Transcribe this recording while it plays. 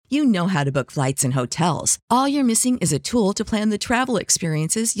You know how to book flights and hotels. All you're missing is a tool to plan the travel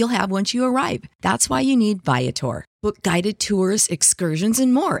experiences you'll have once you arrive. That's why you need Viator. Book guided tours, excursions,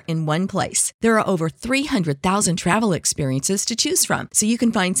 and more in one place. There are over 300,000 travel experiences to choose from, so you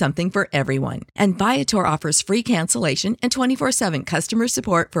can find something for everyone. And Viator offers free cancellation and 24/7 customer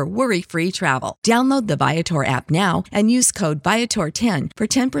support for worry-free travel. Download the Viator app now and use code Viator10 for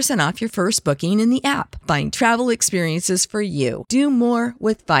 10% off your first booking in the app. Find travel experiences for you. Do more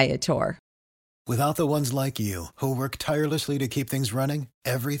with Viator. Without the ones like you, who work tirelessly to keep things running,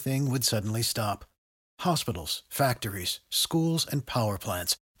 everything would suddenly stop. Hospitals, factories, schools, and power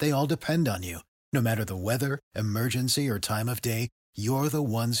plants, they all depend on you. No matter the weather, emergency, or time of day, you're the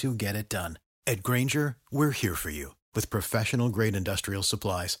ones who get it done. At Grainger, we're here for you with professional-grade industrial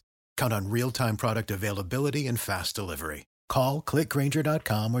supplies. Count on real-time product availability and fast delivery. Call, click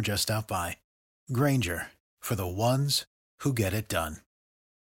Grainger.com, or just stop by. Grainger, for the ones who get it done.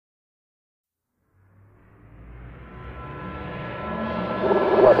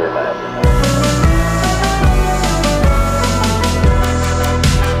 Weather map.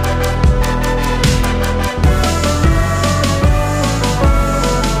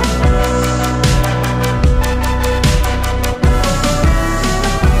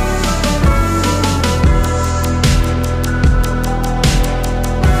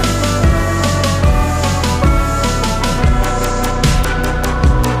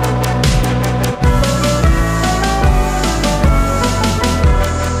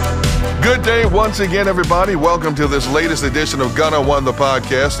 Good day once again, everybody. Welcome to this latest edition of Gunna One, the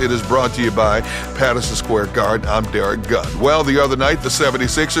podcast. It is brought to you by Patterson Square Garden. I'm Derek Gunn. Well, the other night, the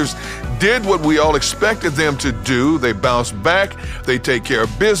 76ers did what we all expected them to do. They bounced back. They take care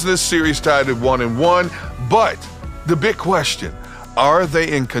of business. Series tied at 1-1. But the big question, are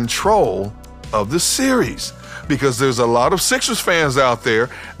they in control of the series? Because there's a lot of Sixers fans out there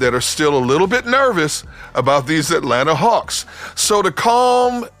that are still a little bit nervous about these Atlanta Hawks. So to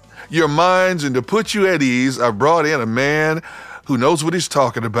calm your minds and to put you at ease, I brought in a man who knows what he's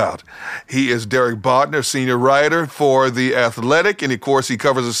talking about. He is Derek Bodner, senior writer for The Athletic, and of course he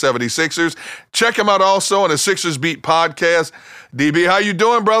covers the 76ers. Check him out also on the Sixers Beat podcast. DB, how you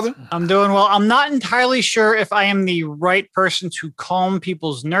doing, brother? I'm doing well. I'm not entirely sure if I am the right person to calm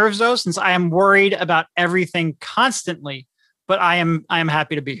people's nerves, though, since I am worried about everything constantly, but I am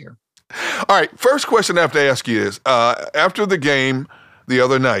happy to be here. All right, first question I have to ask you is, after the game the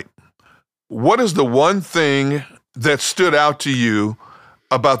other night, what is the one thing that stood out to you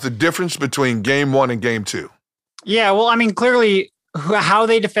about the difference between game one and game two? Yeah, well, I mean, clearly how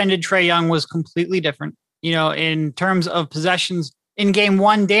they defended Trae Young was completely different. You know, in terms of possessions in game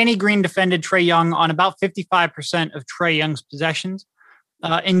one, Danny Green defended Trae Young on about 55% of Trae Young's possessions.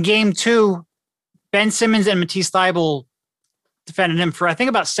 In game two, Ben Simmons and Matisse Thybulle defended him for, I think,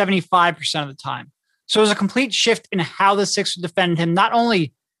 about 75% of the time. So it was a complete shift in how the Sixers defended him, not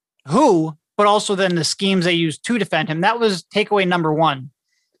only who, but also then the schemes they used to defend him. That was takeaway number one.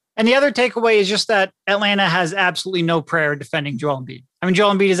 And the other takeaway is just that Atlanta has absolutely no prayer defending Joel Embiid. I mean,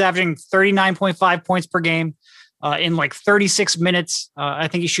 Joel Embiid is averaging 39.5 points per game in like 36 minutes. I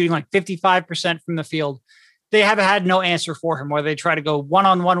think he's shooting like 55% from the field. They have had no answer for him, whether they try to go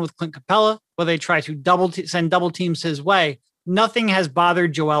one-on-one with Clint Capella, whether they try to send double teams his way. Nothing has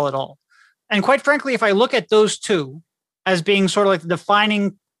bothered Joel at all. And quite frankly, if I look at those two as being sort of like the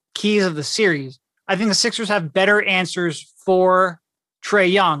defining keys of the series, I think the Sixers have better answers for Trae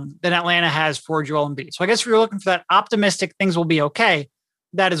Young than Atlanta has for Joel Embiid. So I guess if you're looking for that optimistic things will be okay,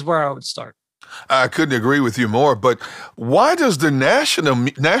 that is where I would start. I couldn't agree with you more, but why does the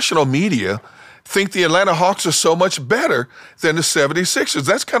national media think the Atlanta Hawks are so much better than the 76ers?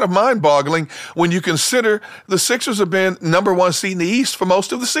 That's kind of mind-boggling when you consider the Sixers have been number one seed in the East for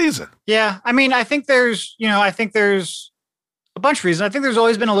most of the season. Yeah, I mean, I think there's a bunch of reasons. I think there's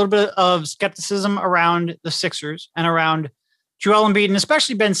always been a little bit of skepticism around the Sixers and around Joel Embiid, and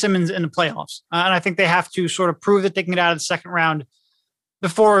especially Ben Simmons in the playoffs. And I think they have to sort of prove that they can get out of the second round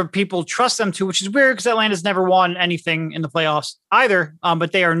before people trust them to, which is weird because Atlanta's never won anything in the playoffs either,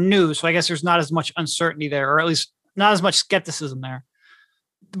 but they are new. So I guess there's not as much uncertainty there, or at least not as much skepticism there.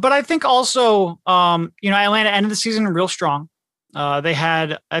 But I think also, Atlanta ended the season real strong.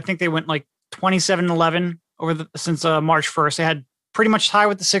 I think they went like 27-11 since March 1st. They had pretty much tied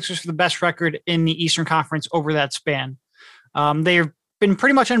with the Sixers for the best record in the Eastern Conference over that span. They've been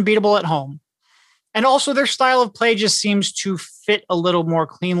pretty much unbeatable at home. And also their style of play just seems to fit a little more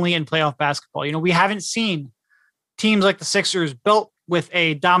cleanly in playoff basketball. You know, we haven't seen teams like the Sixers built with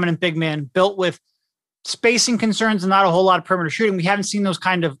a dominant big man, built with spacing concerns and not a whole lot of perimeter shooting. We haven't seen those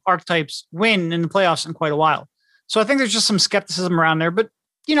kind of archetypes win in the playoffs in quite a while. So I think there's just some skepticism around there. But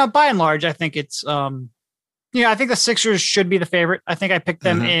by and large, I think it's, I think the Sixers should be the favorite. I think I picked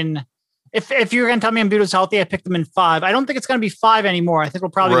them in. If you're going to tell me Embiid was healthy, I picked them in 5. I don't think it's going to be 5 anymore. I think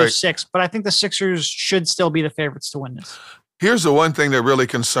we'll probably go 6, but I think the Sixers should still be the favorites to win this. Here's the one thing that really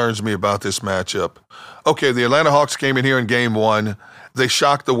concerns me about this matchup. Okay, the Atlanta Hawks came in here in game 1. They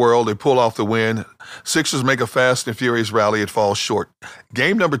shocked the world. They pull off the win. Sixers make a fast and furious rally. It falls short.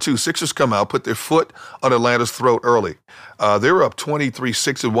 Game number 2, Sixers come out, put their foot on Atlanta's throat early. They were up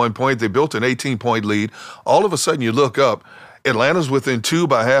 23-6 at one point. They built an 18-point lead. All of a sudden, you look up, Atlanta's within 2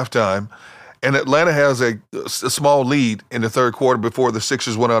 by halftime, and Atlanta has a small lead in the third quarter before the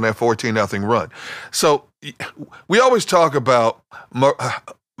Sixers went on that 14-0 run. So we always talk about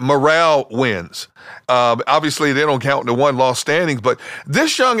morale wins. Obviously, they don't count in the one-loss standings, but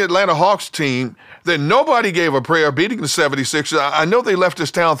this young Atlanta Hawks team that nobody gave a prayer beating the 76ers, I know they left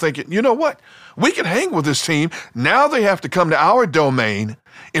this town thinking, you know what? We can hang with this team. Now they have to come to our domain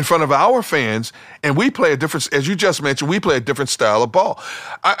in front of our fans, and we play a different, as you just mentioned, we play a different style of ball.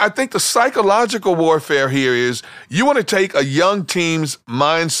 I think the psychological warfare here is you want to take a young team's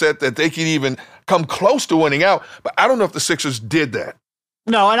mindset that they can even come close to winning out, but I don't know if the Sixers did that.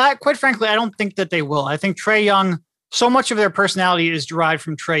 No, and quite frankly, I don't think that they will. I think Trae Young, so much of their personality is derived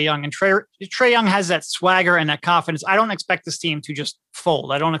from Trae Young, and Trae Young has that swagger and that confidence. I don't expect this team to just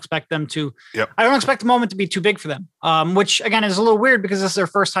fold. I don't expect them to. Yep. I don't expect the moment to be too big for them, which again is a little weird because this is their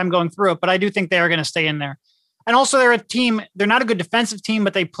first time going through it. But I do think they are going to stay in there. And also, they're a team. They're not a good defensive team,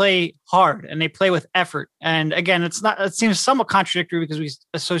 but they play hard and they play with effort. And again, it seems somewhat contradictory because we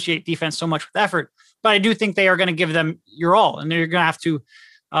associate defense so much with effort. But I do think they are going to give them your all, and they're going to have to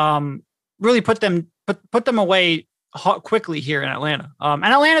really put them away quickly here in Atlanta. And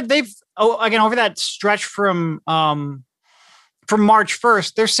Atlanta, they've again over that stretch from March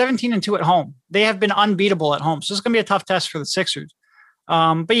 1st, they're 17-2 at home. They have been unbeatable at home, so it's going to be a tough test for the Sixers.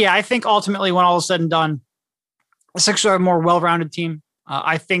 But yeah, I think ultimately, when all is said and done, the Sixers are a more well-rounded team.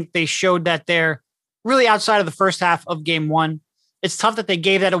 I think they showed that they're really outside of the first half of Game 1. It's tough that they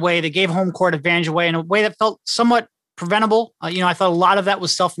gave that away. They gave home court advantage away in a way that felt somewhat preventable. I thought a lot of that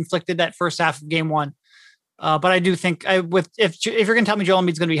was self-inflicted that first half of Game 1. But I do think if you're going to tell me Joel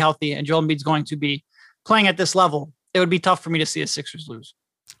Embiid's going to be healthy and Joel Embiid's going to be playing at this level, it would be tough for me to see the Sixers lose.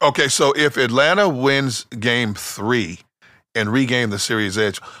 Okay, so if Atlanta wins Game 3 and regain the series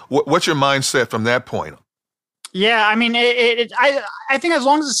edge, what's your mindset from that point? Yeah, I mean, I think as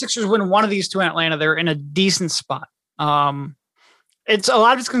long as the Sixers win one of these two in Atlanta, they're in a decent spot. It's a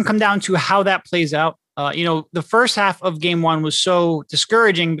lot of it's going to come down to how that plays out. The first half of Game 1 was so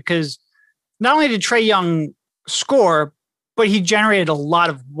discouraging because not only did Trae Young score, but he generated a lot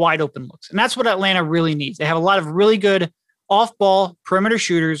of wide open looks. And that's what Atlanta really needs. They have a lot of really good off-ball perimeter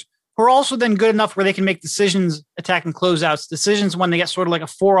shooters who are also then good enough where they can make decisions, attacking closeouts, decisions when they get sort of like a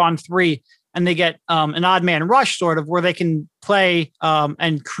 4-on-3 and they get an odd man rush sort of where they can play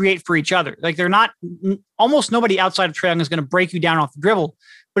and create for each other. Like almost nobody outside of Trae Young is going to break you down off the dribble.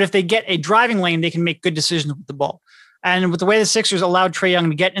 But if they get a driving lane, they can make good decisions with the ball. And with the way the Sixers allowed Trae Young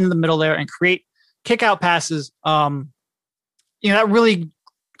to get into the middle there and create kick-out passes, that really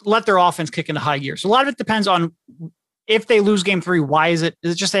let their offense kick into high gear. So a lot of it depends on if they lose Game 3, why is it?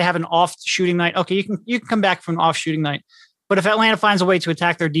 Is it just they have an off shooting night? Okay, you can come back from an off shooting night. But if Atlanta finds a way to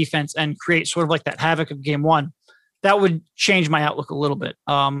attack their defense and create sort of like that havoc of Game 1, that would change my outlook a little bit.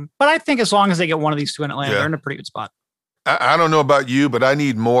 But I think as long as they get one of these two in Atlanta, they're in a pretty good spot. I don't know about you, but I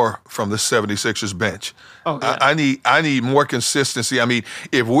need more from the 76ers bench. Oh, yeah. I need more consistency. I mean,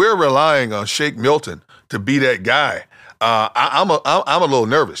 if we're relying on Shake Milton to be that guy, I'm a little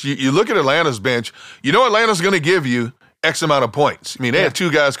nervous. You look at Atlanta's bench, Atlanta's going to give you X amount of points. I mean, they had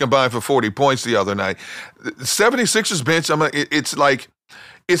 2 guys combined for 40 points the other night. The 76ers bench, it's like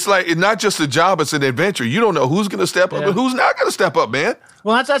not just a job, it's an adventure. You don't know who's going to step up and who's not going to step up, man.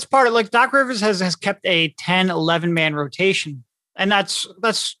 Well, that's part of Doc Rivers has kept a 10, 11 man rotation. And that's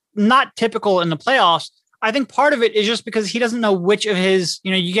not typical in the playoffs. I think part of it is just because he doesn't know which of his,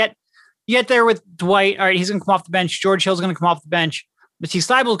 you get there with Dwight. All right, he's going to come off the bench. George Hill's going to come off the bench. Matisse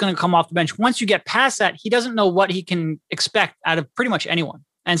Thybulle is going to come off the bench. Once you get past that, he doesn't know what he can expect out of pretty much anyone.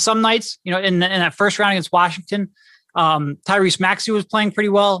 And some nights, in that first round against Washington, Tyrese Maxey was playing pretty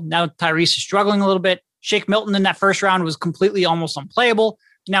well. Now Tyrese is struggling a little bit. Shake Milton in that first round was completely almost unplayable.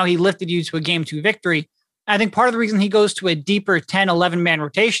 Now he lifted you to a Game 2 victory. I think part of the reason he goes to a deeper 10, 11 man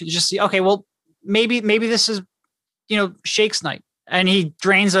rotation is just see, okay, well, maybe this is, Shake's night. And he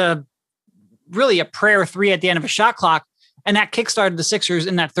drains a prayer 3 at the end of a shot clock. And that kickstarted the Sixers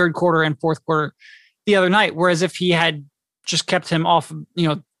in that third quarter and fourth quarter the other night. Whereas if he had just kept him off,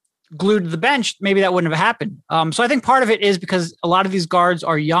 glued to the bench, maybe that wouldn't have happened. So I think part of it is because a lot of these guards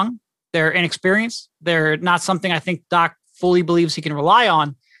are young, they're inexperienced, they're not something I think Doc fully believes he can rely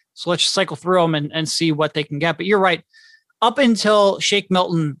on. So let's just cycle through them and see what they can get. But you're right. Up until Shake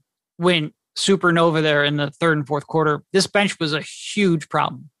Milton went supernova there in the third and fourth quarter, this bench was a huge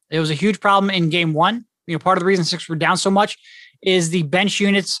problem. It was a huge problem in game one. Part of the reason Sixers were down so much is the bench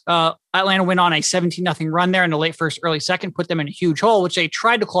units. Atlanta went on a 17-0 run there in the late first, early second, put them in a huge hole, which they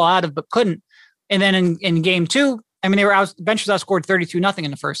tried to claw out of but couldn't. And then in game two, they were out. The bench was outscored 32-0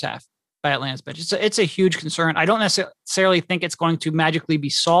 in the first half by Atlanta's bench. It's a huge concern. I don't necessarily think it's going to magically be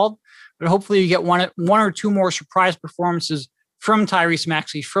solved, but hopefully you get one or two more surprise performances from Tyrese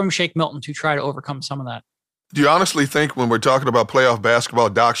Maxey, from Shake Milton to try to overcome some of that. Do you honestly think when we're talking about playoff basketball,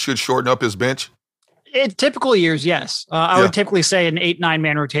 Doc should shorten up his bench? In typical years, yes. I would typically say an 8-9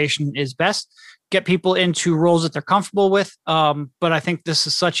 man rotation is best. Get people into roles that they're comfortable with. But I think this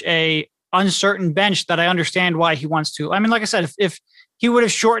is such a uncertain bench that I understand why he wants to. Like I said, if he would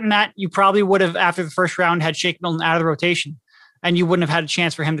have shortened that, you probably would have, after the first round, had Shake Milton out of the rotation, and you wouldn't have had a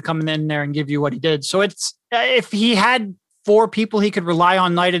chance for him to come in there and give you what he did. So it's if he had 4 people he could rely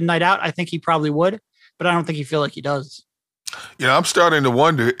on night in, night out, I think he probably would, but I don't think he feel like he does. I'm starting to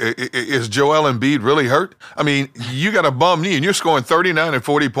wonder, is Joel Embiid really hurt? You got a bum knee and you're scoring 39 and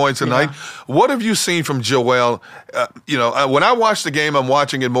 40 points a night. What have you seen from Joel? When I watch the game, I'm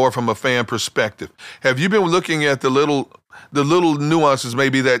watching it more from a fan perspective. Have you been looking at the little nuances,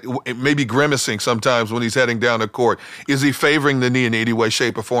 maybe grimacing sometimes when he's heading down the court? Is he favoring the knee in any way,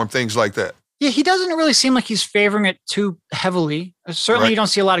 shape, or form, things like that? Yeah, he doesn't really seem like he's favoring it too heavily. Certainly you don't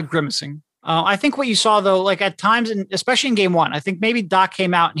see a lot of grimacing. I think what you saw, though, like at times, especially in game one, I think maybe Doc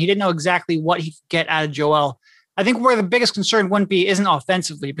came out and he didn't know exactly what he could get out of Joel. I think where the biggest concern isn't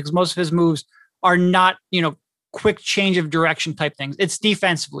offensively, because most of his moves are not, quick change of direction type things. It's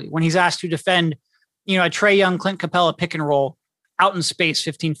defensively when he's asked to defend, a Trae Young, Clint Capella pick and roll out in space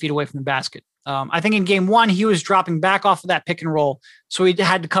 15 feet away from the basket. I think in game one, he was dropping back off of that pick and roll. So he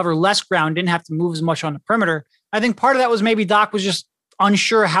had to cover less ground, didn't have to move as much on the perimeter. I think part of that was maybe Doc was just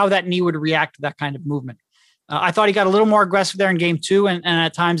unsure how that knee would react to that kind of movement. I thought he got a little more aggressive there in game two and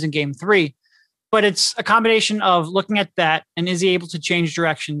at times in game three, but it's a combination of looking at that and is he able to change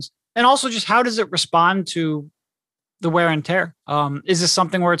directions? And also just how does it respond to the wear and tear? Is this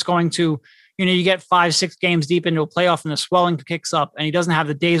something where it's going to, you get 5-6 games deep into a playoff and the swelling kicks up and he doesn't have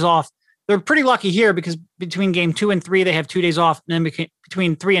the days off. They're pretty lucky here because between game 2 and 3, they have 2 days off. And then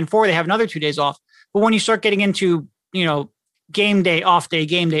between 3 and 4, they have another 2 days off. But when you start getting into, game day, off day,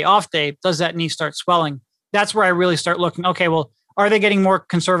 game day, off day, does that knee start swelling? That's where I really start looking, okay, well, are they getting more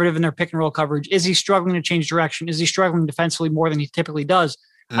conservative in their pick and roll coverage? Is he struggling to change direction? Is he struggling defensively more than he typically does?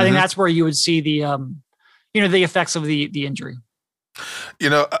 Mm-hmm. I think that's where you would see the, the effects of the injury.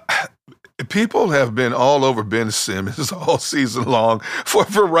 People have been all over Ben Simmons all season long for a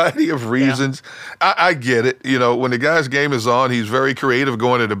variety of reasons. Yeah. I get it. When the guy's game is on, he's very creative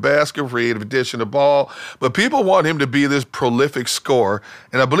going to the basket, creative dishing the ball. But people want him to be this prolific scorer.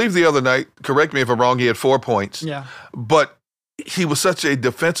 And I believe the other night, correct me if I'm wrong, he had 4 points. Yeah. But he was such a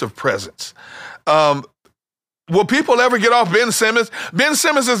defensive presence. Will people ever get off Ben Simmons? Ben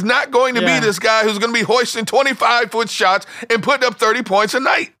Simmons is not going to be this guy who's going to be hoisting 25-foot shots and putting up 30 points a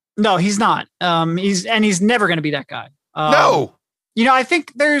night. No, he's not. He's never going to be that guy. No. I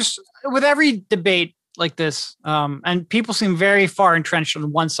think there's, with every debate like this, and people seem very far entrenched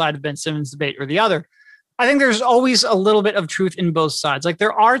on one side of Ben Simmons' debate or the other. I think there's always a little bit of truth in both sides. Like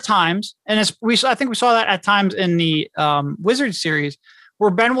there are times, and I think we saw that at times in the Wizards series,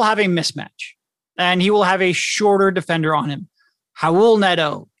 where Ben will have a mismatch, and he will have a shorter defender on him. Raul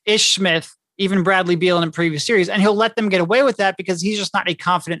Neto, Ish Smith, even Bradley Beal in a previous series, and he'll let them get away with that because he's just not a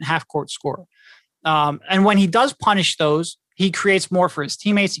confident half-court scorer. And when he does punish those, he creates more for his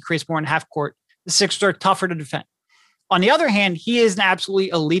teammates. He creates more in half-court. The Sixers are tougher to defend. On the other hand, he is an absolutely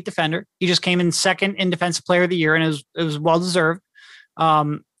elite defender. He just came in second in Defensive Player of the Year, and it was well-deserved.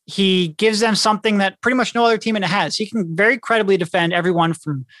 He gives them something that pretty much no other team in it has. He can very credibly defend everyone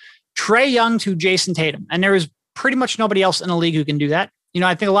from Trae Young to Jason Tatum, and there is pretty much nobody else in the league who can do that.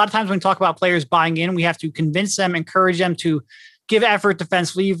 I think a lot of times when we talk about players buying in, we have to convince them, encourage them to give effort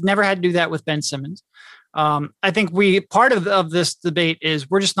defensively. You've never had to do that with Ben Simmons. I think part of this debate is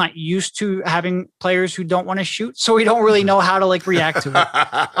we're just not used to having players who don't want to shoot, so we don't really know how to react to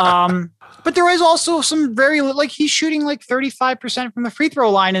it. But there is also some he's shooting 35% from the free throw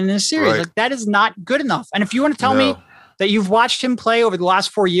line in this series. Right. That is not good enough. And if you want to tell me that you've watched him play over the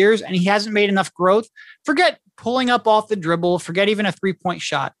last 4 years and he hasn't made enough growth, forget pulling up off the dribble, forget even a 3-point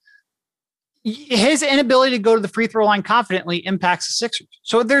shot. his inability to go to the free throw line confidently impacts the Sixers.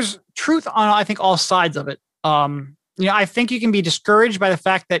 So there's truth on, I think, all sides of it. I think you can be discouraged by the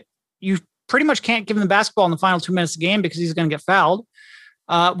fact that you pretty much can't give him the basketball in the final 2 minutes of the game because he's going to get fouled,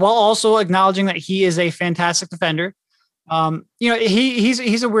 while also acknowledging that he is a fantastic defender.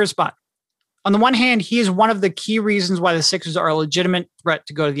 He's a weird spot. On the one hand, he is one of the key reasons why the Sixers are a legitimate threat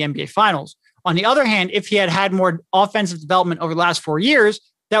to go to the NBA Finals. On the other hand, if he had more offensive development over the last 4 years,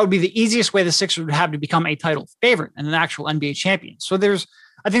 that would be the easiest way the Sixers would have to become a title favorite and an actual NBA champion. So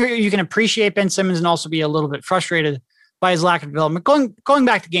I think you can appreciate Ben Simmons and also be a little bit frustrated by his lack of development. Going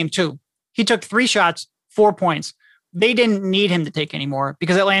back to game 2, he took 3 shots, 4 points. They didn't need him to take any more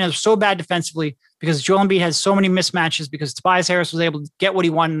because Atlanta is so bad defensively, because Joel Embiid has so many mismatches, because Tobias Harris was able to get what he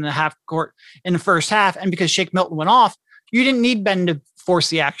wanted in the half court in the first half, and because Shake Milton went off. You didn't need Ben to force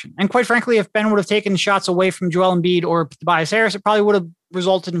the action. And quite frankly, if Ben would have taken shots away from Joel Embiid or Tobias Harris, it probably would have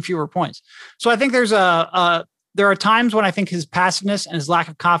resulted in fewer points. So I think there are times when I think his passiveness and his lack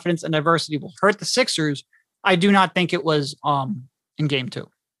of confidence and diversity will hurt the Sixers. I do not think it was in game 2.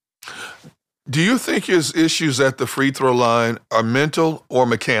 Do you think his issues at the free throw line are mental or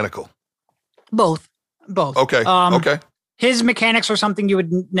mechanical? Both. Okay. Okay. His mechanics are something you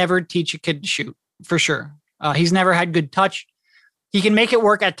would never teach a kid to shoot, for sure. He's never had good touch. He can make it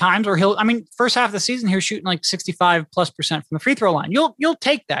work at times, or first half of the season, he was shooting like 65+% from the free throw line. You'll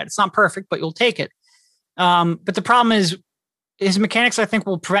take that. It's not perfect, but you'll take it. But the problem is his mechanics, I think,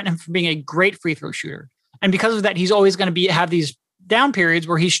 will prevent him from being a great free throw shooter. And because of that, he's always going to have these down periods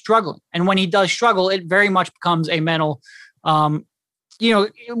where he's struggling. And when he does struggle, it very much becomes a mental,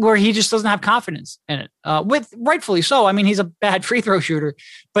 where he just doesn't have confidence in it. With rightfully so. I mean, he's a bad free throw shooter,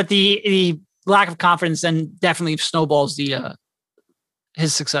 but the lack of confidence then definitely snowballs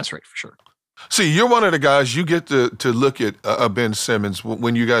his success rate for sure. See, you're one of the guys, you get to look at Ben Simmons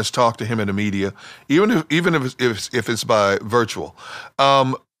when you guys talk to him in the media, even if it's by virtual.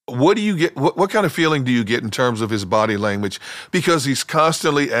 What do you get? What kind of feeling do you get in terms of his body language? Because he's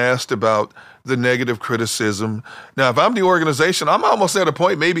constantly asked about the negative criticism. Now, if I'm the organization, I'm almost at a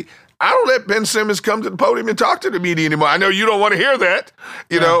point, maybe I don't let Ben Simmons come to the podium and talk to the media anymore. I know you don't want to hear that,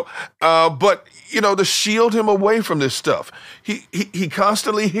 but to shield him away from this stuff. He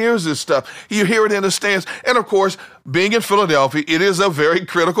constantly hears this stuff. You hear it in the stands. And of course, being in Philadelphia, it is a very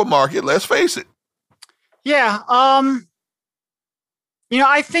critical market. Let's face it. Yeah. I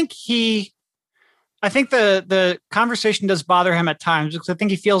think the conversation does bother him at times, because I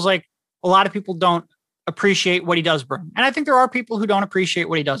think he feels like a lot of people don't appreciate what he does bring. And I think there are people who don't appreciate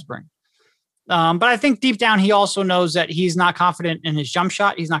what he does bring. But I think deep down, he also knows that he's not confident in his jump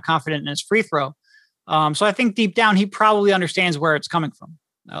shot. He's not confident in his free throw. So I think deep down, he probably understands where it's coming from.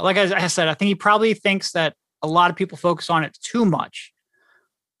 Like I said, I think he probably thinks that a lot of people focus on it too much.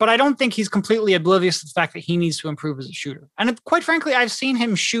 But I don't think he's completely oblivious to the fact that he needs to improve as a shooter. And quite frankly, I've seen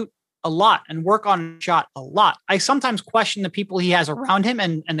him shoot a lot and work on a shot a lot. I sometimes question the people he has around him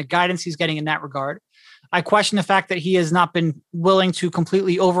and the guidance he's getting in that regard. I question the fact that he has not been willing to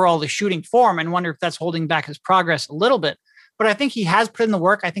completely overhaul the shooting form, and wonder if that's holding back his progress a little bit. But I think he has put in the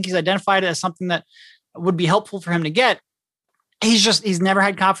work. I think he's identified it as something that would be helpful for him to get. He's never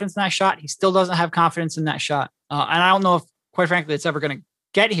had confidence in that shot. He still doesn't have confidence in that shot. And I don't know if, quite frankly, it's ever going to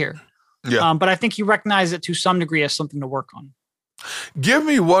get here. Yeah. But I think he recognized it to some degree as something to work on. Give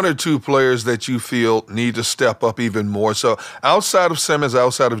me one or two players that you feel need to step up even more. So outside of Simmons,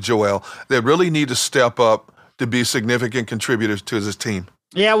 outside of Joel, that really need to step up to be significant contributors to this team.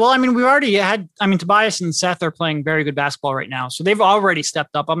 Yeah, well, we've already had, Tobias and Seth are playing very good basketball right now. So they've already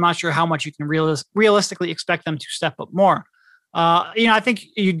stepped up. I'm not sure how much you can realistically expect them to step up more. I think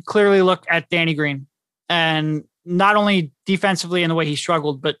you'd clearly look at Danny Green, and not only defensively in the way he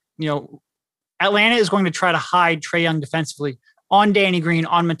struggled, but, Atlanta is going to try to hide Trae Young defensively on Danny Green,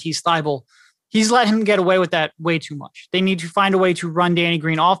 on Matisse Thybulle. He's let him get away with that way too much. They need to find a way to run Danny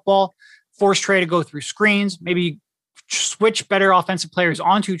Green off ball, force Trae to go through screens, maybe switch better offensive players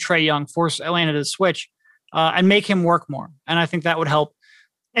onto Trae Young, force Atlanta to switch, and make him work more. And I think that would help.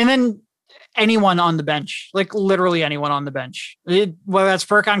 And then anyone on the bench, like literally anyone on the bench, whether that's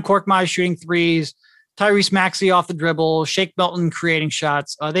Furkan Korkmaz shooting threes, Tyrese Maxey off the dribble, Shake Milton creating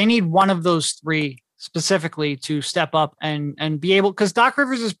shots. They need one of those three specifically to step up and be able, because Doc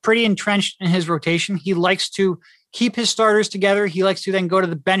Rivers is pretty entrenched in his rotation. He likes to keep his starters together. He likes to then go to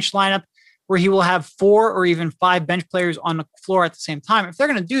the bench lineup where he will have 4 or even 5 bench players on the floor at the same time. If they're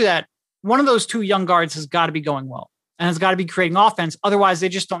going to do that, one of those 2 young guards has got to be going well and has got to be creating offense. Otherwise, they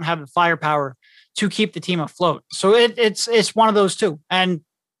just don't have the firepower to keep the team afloat. So it's one of those 2. And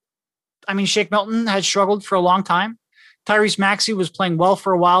Shake Milton has struggled for a long time. Tyrese Maxey was playing well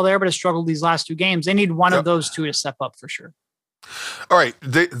for a while there, but has struggled these last 2 games. They need one of those two to step up for sure. All right.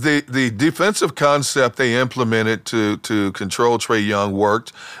 The defensive concept they implemented to control Trae Young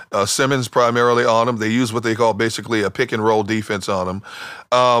worked. Simmons primarily on him. They use what they call basically a pick and roll defense on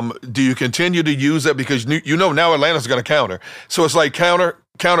him. Do you continue to use that? Because now Atlanta's going to counter. So it's like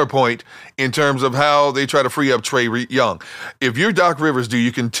counterpoint in terms of how they try to free up Trae Young. If you're Doc Rivers, do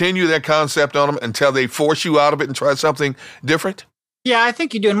you continue that concept on them until they force you out of it and try something different? Yeah, I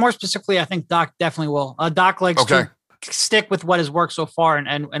think you do. And more specifically, I think Doc definitely will. Doc likes to stick with what has worked so far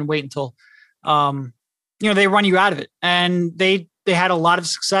and wait until they run you out of it. And they had a lot of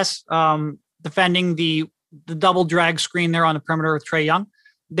success defending the double drag screen there on the perimeter with Trae Young.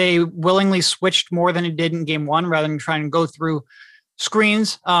 They willingly switched more than it did in game 1 rather than trying to go through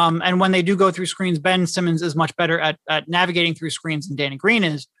screens. And when they do go through screens, Ben Simmons is much better at navigating through screens than Danny Green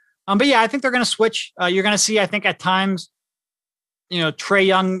is. But yeah, I think they're going to switch. You're going to see, I think at times, Trae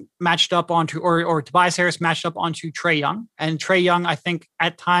Young matched up onto, or Tobias Harris matched up onto Trae Young. And Trae Young, I think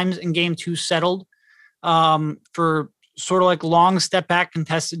at times in game 2 settled for sort of like long step back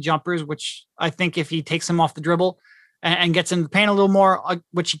contested jumpers, which I think if he takes him off the dribble and gets in the paint a little more,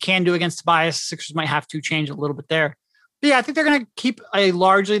 which he can do against Tobias, Sixers might have to change a little bit there. But yeah, I think they're going to keep a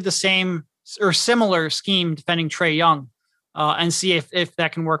largely the same or similar scheme defending Trae Young and see if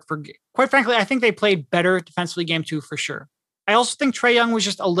that can work for, quite frankly, I think they played better defensively game 2 for sure. I also think Trae Young was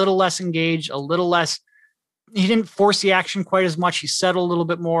just a little less engaged, a little less, he didn't force the action quite as much. He settled a little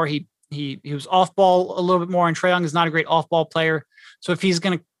bit more. He was off ball a little bit more, and Trae Young is not a great off ball player. So if he's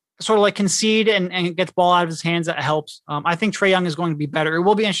going to sort of like concede and get the ball out of his hands, that helps. I think Trae Young is going to be better. It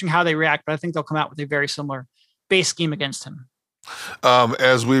will be interesting how they react, but I think they'll come out with a very similar base scheme against him.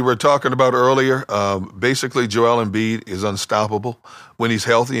 As we were talking about earlier, basically Joel Embiid is unstoppable when he's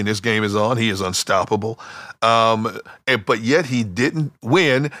healthy and this game is on. He is unstoppable. But yet he didn't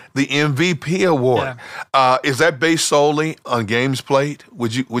win the MVP award. Yeah. Is that based solely on games played?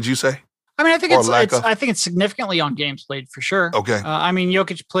 Would you say? I mean, I think it's significantly on games played for sure. Okay.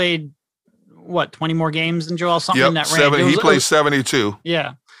 Jokic played 20 more games than Joel, something in that range. He played 72.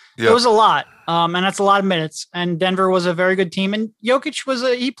 Yeah. It was a lot. And that's a lot of minutes. And Denver was a very good team. And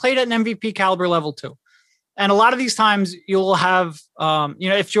Jokic he played at an MVP caliber level too. And a lot of these times you'll have,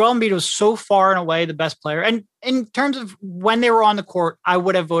 if Joel Embiid was so far and away the best player, and in terms of when they were on the court, I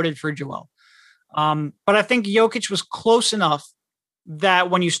would have voted for Joel. But I think Jokic was close enough that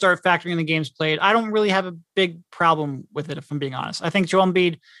when you start factoring in the games played, I don't really have a big problem with it, if I'm being honest. I think Joel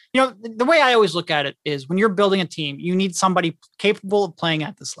Embiid, the way I always look at it is when you're building a team, you need somebody capable of playing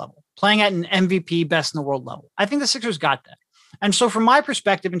at this level, playing at an MVP best in the world level. I think the Sixers got that. And so from my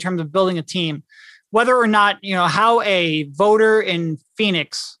perspective, in terms of building a team, whether or not, how a voter in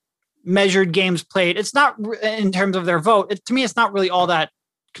Phoenix measured games played, it's not in terms of their vote. To me, it's not really all that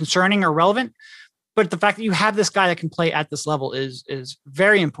concerning or relevant. But the fact that you have this guy that can play at this level is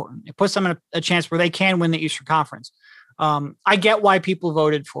very important. It puts them in a chance where they can win the Eastern Conference. I get why people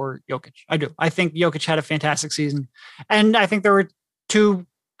voted for Jokic. I do. I think Jokic had a fantastic season. And I think there were 2,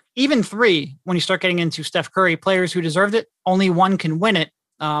 even 3, when you start getting into Steph Curry, players who deserved it. Only one can win it.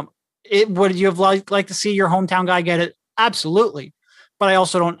 Would you have liked to see your hometown guy get it? Absolutely. But I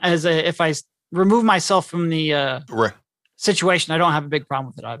also don't, if I remove myself from the situation, I don't have a big problem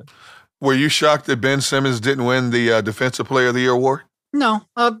with it either. Were you shocked that Ben Simmons didn't win the Defensive Player of the Year award? No.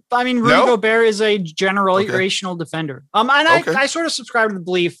 Rudy Gobert is a generational defender. I sort of subscribe to the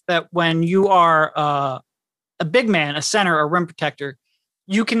belief that when you are a big man, a center, a rim protector,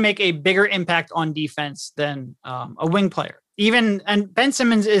 you can make a bigger impact on defense than a wing player. And Ben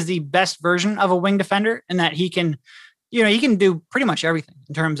Simmons is the best version of a wing defender in that he can do pretty much everything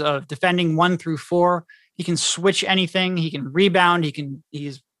in terms of defending 1 through 4. He can switch anything. He can rebound.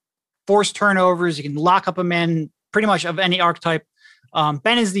 He's force turnovers. You can lock up a man pretty much of any archetype.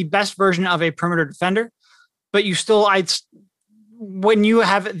 Ben is the best version of a perimeter defender, but when you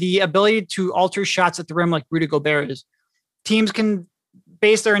have the ability to alter shots at the rim like Rudy Gobert is, teams can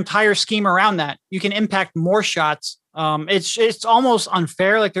base their entire scheme around that. You can impact more shots. It's almost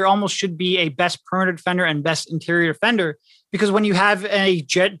unfair. Like there almost should be a best perimeter defender and best interior defender, because when you have a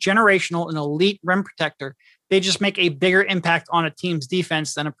generational and elite rim protector, they just make a bigger impact on a team's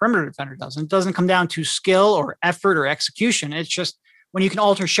defense than a perimeter defender does. And it doesn't come down to skill or effort or execution. It's just when you can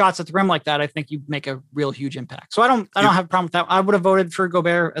alter shots at the rim like that, I think you make a real huge impact. So I don't have a problem with that. I would have voted for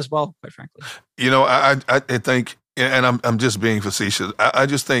Gobert as well, quite frankly. I think and I'm just being facetious. I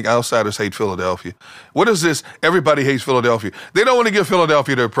just think outsiders hate Philadelphia. What is this? Everybody hates Philadelphia. They don't want to give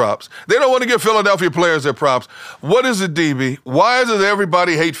Philadelphia their props. They don't want to give Philadelphia players their props. What is it, DB? Why does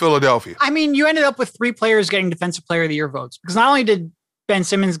everybody hate Philadelphia? I mean, you ended up with 3 players getting Defensive Player of the Year votes, because not only did Ben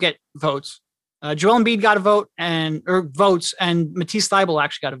Simmons get votes, Joel Embiid got a vote and Matisse Thybulle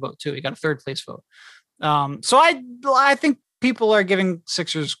actually got a vote too. He got a 3rd place vote. So I think people are giving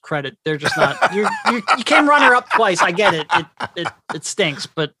Sixers credit. They're just not. You came runner up twice. I get it. It stinks,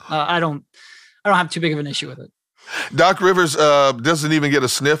 but I don't have too big of an issue with it. Doc Rivers doesn't even get a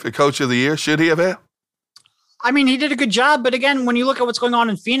sniff at Coach of the Year. Should he have had? I mean, he did a good job, but again, when you look at what's going on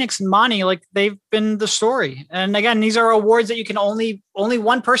in Phoenix and Monty, like they've been the story. And again, these are awards that you can only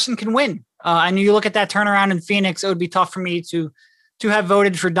one person can win. And you look at that turnaround in Phoenix, it would be tough for me to have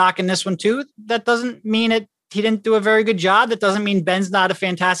voted for Doc in this one too. That doesn't mean he didn't do a very good job. That doesn't mean Ben's not a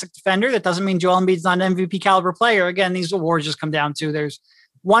fantastic defender. That doesn't mean Joel Embiid's not an MVP caliber player. Again, these awards just come down to there's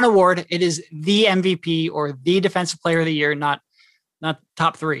one award. It is the MVP or the Defensive Player of the Year, not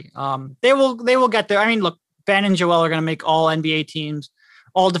top 3. They will get there. I mean, look, Ben and Joel are going to make all NBA teams,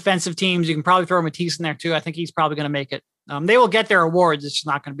 all defensive teams. You can probably throw Matisse in there too. I think he's probably going to make it. They will get their awards. It's just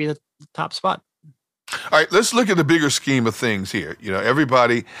not going to be the top spot. All right, let's look at the bigger scheme of things here. You know,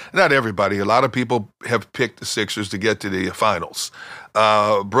 not everybody, a lot of people have picked the Sixers to get to the finals.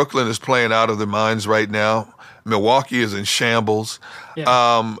 Brooklyn is playing out of their minds right now. Milwaukee is in shambles.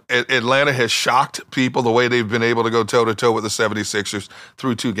 Yeah. Atlanta has shocked people the way they've been able to go toe-to-toe with the 76ers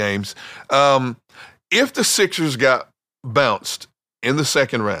through 2 games. If the Sixers got bounced in the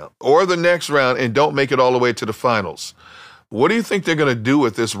second round or the next round and don't make it all the way to the finals, what do you think they're going to do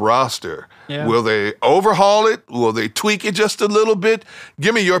with this roster? Yeah. Will they overhaul it? Will they tweak it just a little bit?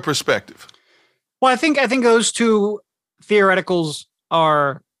 Give me your perspective. Well, I think those 2 theoreticals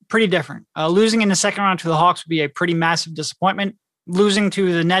are pretty different. Losing in the second round to the Hawks would be a pretty massive disappointment. Losing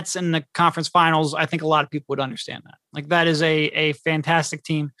to the Nets in the conference finals, I think a lot of people would understand that. Like, that is a fantastic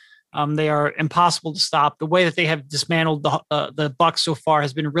team. They are impossible to stop. The way that they have dismantled the Bucks so far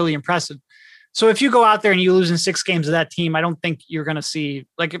has been really impressive. So if you go out there and you lose in 6 games of that team, I don't think you're going to see,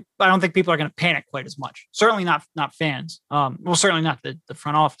 I don't think people are going to panic quite as much. Certainly not fans. Well, certainly not the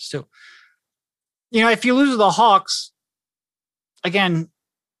front office too. You know, if you lose to the Hawks, again,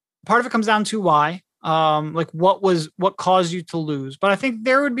 part of it comes down to why, what caused you to lose. But I think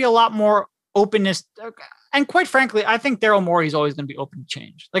there would be a lot more openness. And quite frankly, I think Daryl Morey is always going to be open to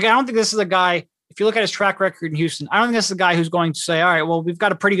change. Like, I don't think this is a guy, if you look at his track record in Houston, I don't think this is a guy who's going to say, all right, well, we've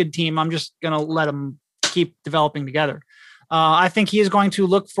got a pretty good team. I'm just going to let them keep developing together. I think he is going to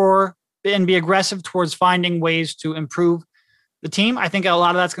look for and be aggressive towards finding ways to improve the team. I think a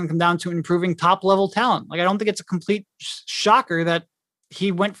lot of that's going to come down to improving top level talent. Like, I don't think it's a complete shocker that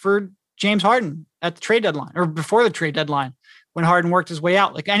he went for James Harden at the trade deadline or before the trade deadline when Harden worked his way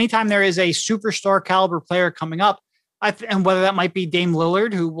out. Like, anytime there is a superstar caliber player coming up, and whether that might be Dame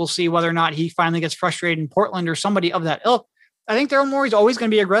Lillard, who we'll see whether or not he finally gets frustrated in Portland or somebody of that ilk, I think Daryl Morey's always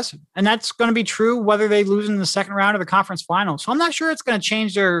going to be aggressive. And that's going to be true whether they lose in the second round of the conference finals. So I'm not sure it's going to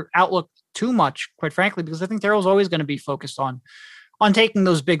change their outlook too much, quite frankly, because I think Daryl's always going to be focused on taking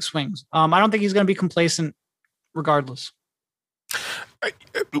those big swings. I don't think he's going to be complacent regardless.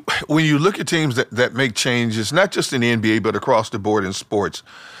 When you look at teams that make changes, not just in the NBA, but across the board in sports,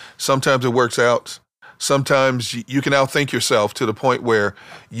 sometimes it works out. Sometimes you can outthink yourself to the point where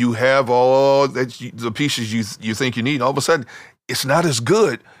you have all the pieces you think you need. All of a sudden, it's not as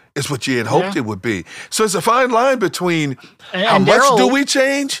good as what you had hoped it would be. So it's a fine line between how much do we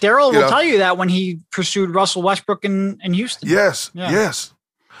change? Daryl will tell you that when he pursued Russell Westbrook in Houston. Yes.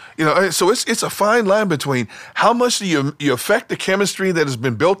 You know, so it's a fine line between how much do you affect the chemistry that has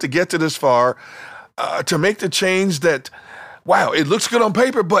been built to get to this far, to make the change that, wow, it looks good on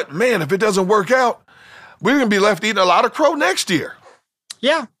paper, but man, if it doesn't work out, we're going to be left eating a lot of crow next year.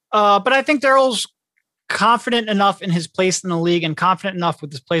 Yeah, but I think Daryl's confident enough in his place in the league and confident enough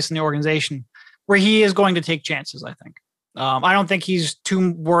with his place in the organization where he is going to take chances, I think. I don't think he's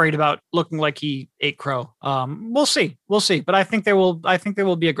too worried about looking like he ate crow. We'll see. But I think they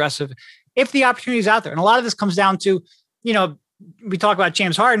will be aggressive if the opportunity is out there. And a lot of this comes down to, you know, we talk about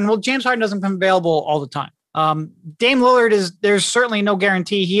James Harden. Well, James Harden doesn't come available all the time. Dame Lillard there's certainly no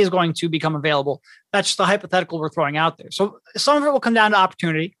guarantee he is going to become available. That's just a hypothetical we're throwing out there. So some of it will come down to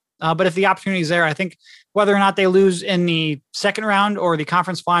opportunity. But if the opportunity is there, I think whether or not they lose in the second round or the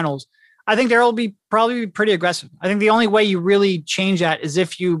conference finals, I think Daryl will be probably pretty aggressive. I think the only way you really change that is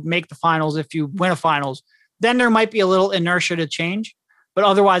if you make the finals, if you win a finals, then there might be a little inertia to change. But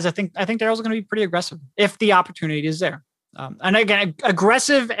otherwise, I think Daryl's going to be pretty aggressive if the opportunity is there. And again,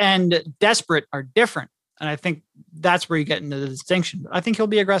 aggressive and desperate are different. And I think that's where you get into the distinction. I think he'll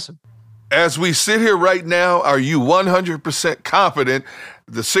be aggressive. As we sit here right now, are you 100% confident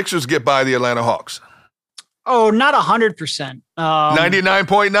the Sixers get by the Atlanta Hawks? Oh, not 100%.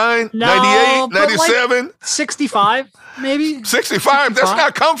 99.9, no, 98, 97? Like 65, maybe. 65? That's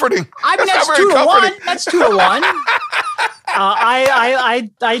not comforting. I mean, that's 2-1. That's 2-1.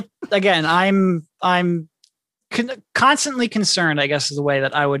 I'm constantly concerned, I guess is the way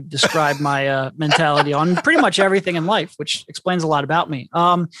that I would describe my mentality on pretty much everything in life, which explains a lot about me.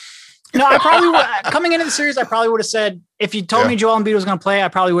 I probably coming into the series, I probably would have said, if you told me Joel Embiid was going to play, I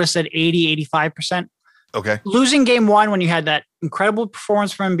probably would have said 80, 85%. Okay. Losing game one when you had that incredible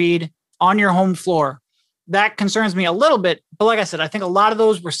performance from Embiid on your home floor, that concerns me a little bit. But like I said, I think a lot of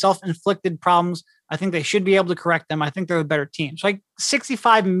those were self-inflicted problems. I think they should be able to correct them. I think they're a better team. So like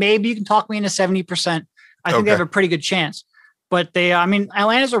 65, maybe you can talk me into 70%. I think they have a pretty good chance. But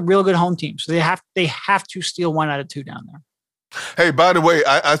Atlanta's a real good home team. So they have to steal 1 out of 2 down there. Hey, by the way,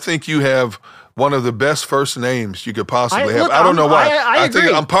 I think you have one of the best first names you could possibly have. Look, I don't know why. I agree.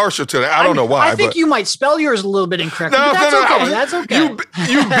 think I'm partial to that. I don't know why. I think you might spell yours a little bit incorrectly. No, that's okay.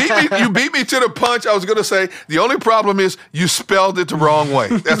 You beat me to the punch. I was going to say the only problem is you spelled it the wrong way.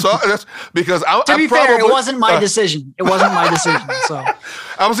 That's all. That's because to be fair, it wasn't my decision. It wasn't my decision. So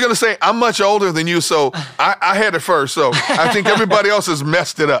I was going to say I'm much older than you, so I had it first. So I think everybody else has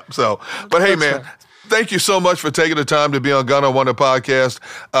messed it up. So, but hey, man. Fair. Thank you so much for taking the time to be on Gun on One podcast.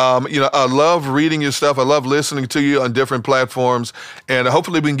 I love reading your stuff. I love listening to you on different platforms, and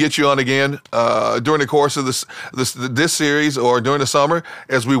hopefully we can get you on again during the course of this series or during the summer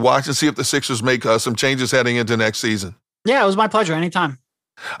as we watch and see if the Sixers make some changes heading into next season. Yeah, it was my pleasure. Anytime.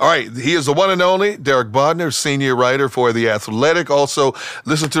 All right. He is the one and only Derek Bodner, senior writer for The Athletic. Also,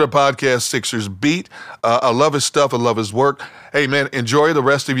 listen to the podcast Sixers Beat. I love his stuff. I love his work. Hey, man, enjoy the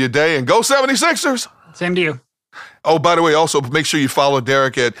rest of your day and go 76ers. Same to you. Oh, by the way, also make sure you follow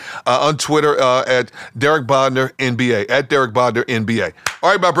Derek on Twitter at Derek Bodner NBA, at Derek Bodner NBA.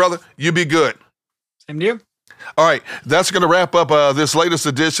 All right, my brother, you be good. Same to you. All right, that's going to wrap up this latest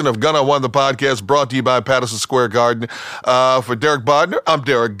edition of Gun on One, the podcast brought to you by Patterson Square Garden. For Derek Bodner, I'm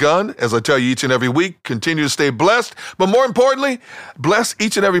Derek Gunn. As I tell you each and every week, continue to stay blessed, but more importantly, bless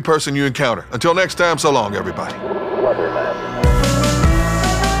each and every person you encounter. Until next time, so long, everybody. Weatherman.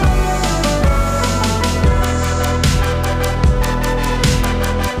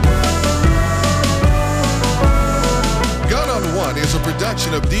 Is a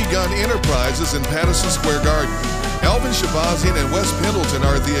production of D-Gun Enterprises in Patterson Square Garden. Elvin Shabazian and Wes Pendleton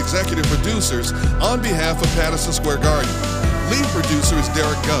are the executive producers on behalf of Patterson Square Garden. Lead producer is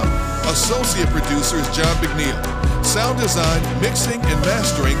Derek Gunn. Associate producer is John McNeil. Sound design, mixing, and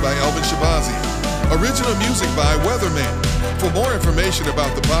mastering by Elvin Shabazian. Original music by Weatherman. For more information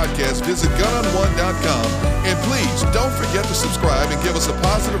about the podcast, visit gunonone.com. And please don't forget to subscribe and give us a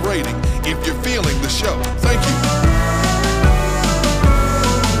positive rating if you're feeling the show. Thank you.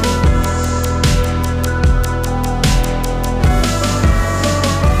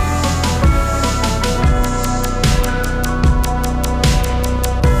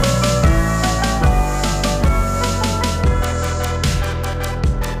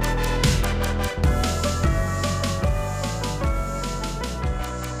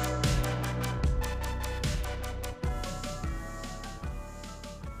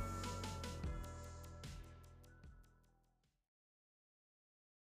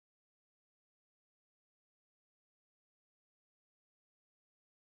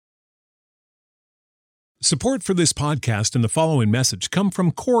 Support for this podcast and the following message come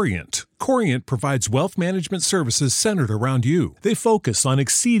from Corient. Corient provides wealth management services centered around you. They focus on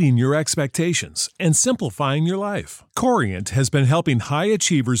exceeding your expectations and simplifying your life. Corient has been helping high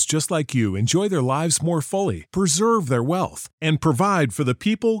achievers just like you enjoy their lives more fully, preserve their wealth, and provide for the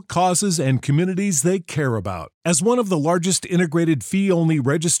people, causes, and communities they care about. As one of the largest integrated fee-only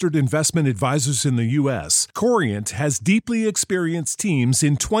registered investment advisors in the U.S., Corient has deeply experienced teams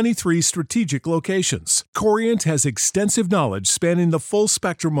in 23 strategic locations. Corient has extensive knowledge spanning the full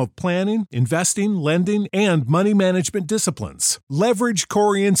spectrum of planning, investing, lending, and money management disciplines. Leverage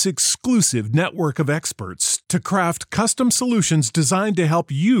Corient's exclusive network of experts to craft custom solutions designed to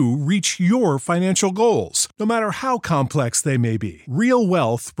help you reach your financial goals, no matter how complex they may be. Real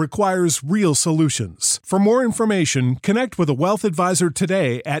wealth requires real solutions. For more information, connect with a wealth advisor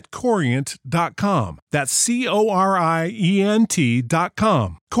today at Corient.com. That's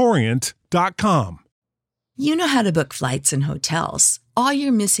Corient.com. Corient.com. You know how to book flights and hotels. All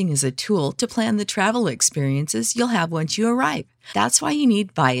you're missing is a tool to plan the travel experiences you'll have once you arrive. That's why you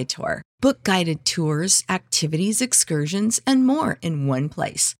need Viator. Book guided tours, activities, excursions, and more in one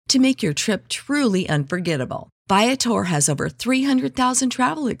place to make your trip truly unforgettable. Viator has over 300,000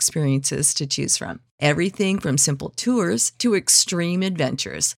 travel experiences to choose from. Everything from simple tours to extreme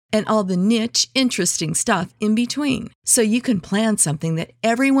adventures and all the niche, interesting stuff in between. So you can plan something that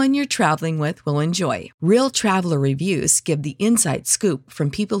everyone you're traveling with will enjoy. Real traveler reviews give the inside scoop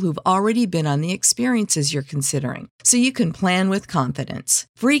from people who've already been on the experiences you're considering. So you can plan with confidence.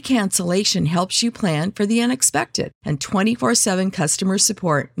 Free cancellation helps you plan for the unexpected. And 24/7 customer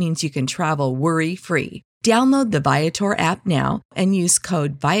support means you can travel worry-free. Download the Viator app now and use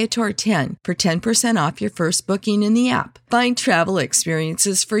code Viator10 for 10% off your first booking in the app. Find travel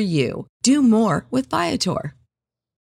experiences for you. Do more with Viator.